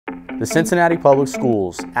The Cincinnati Public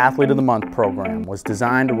Schools Athlete of the Month program was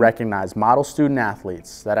designed to recognize model student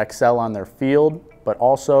athletes that excel on their field, but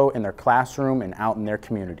also in their classroom and out in their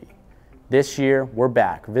community. This year, we're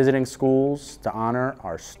back visiting schools to honor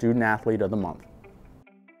our Student Athlete of the Month.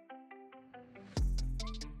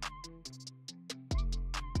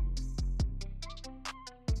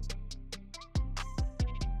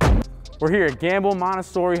 We're here at Gamble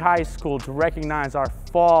Montessori High School to recognize our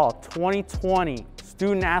Fall 2020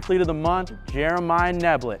 Student Athlete of the Month, Jeremiah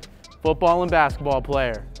Neblett, football and basketball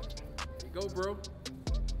player. Go, bro.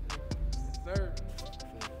 Yes, sir.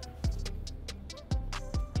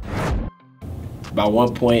 By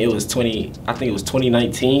one point, I think it was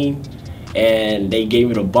 2019, and they gave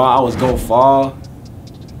me the ball. I was gonna fall,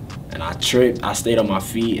 and I tripped. I stayed on my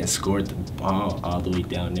feet and scored the ball all the way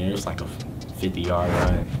down there. It was like a 50-yard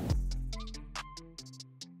run.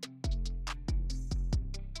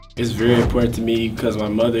 It's very important to me because my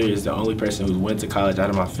mother is the only person who went to college out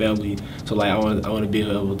of my family. So like I want to be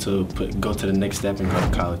able to go to the next step and go to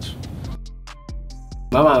college.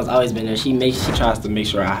 My mom's always been there. She tries to make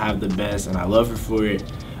sure I have the best, and I love her for it.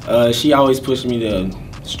 She always pushed me to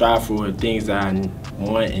strive for things that I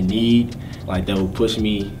want and need, like that will push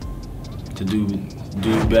me to do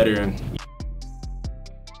better.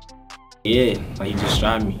 Yeah, like he just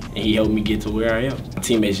strived me, and he helped me get to where I am. My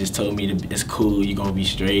teammates just told me, it's cool, you're gonna be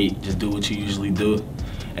straight, just do what you usually do.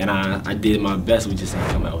 And I did my best. We just ain't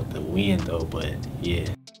come out with the win though, but yeah.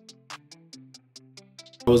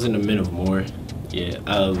 I was in the men of more. Yeah,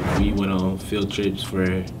 we went on field trips for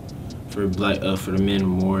the men of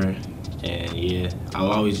more, and yeah,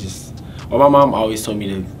 my mom always told me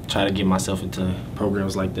to try to get myself into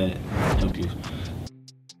programs like that, help you.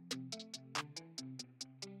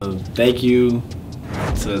 Thank you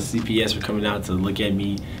to CPS for coming out to look at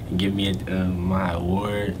me and give me my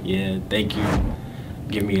award. Yeah, thank you.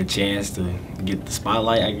 Give me a chance to get the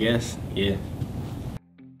spotlight, I guess. Yeah.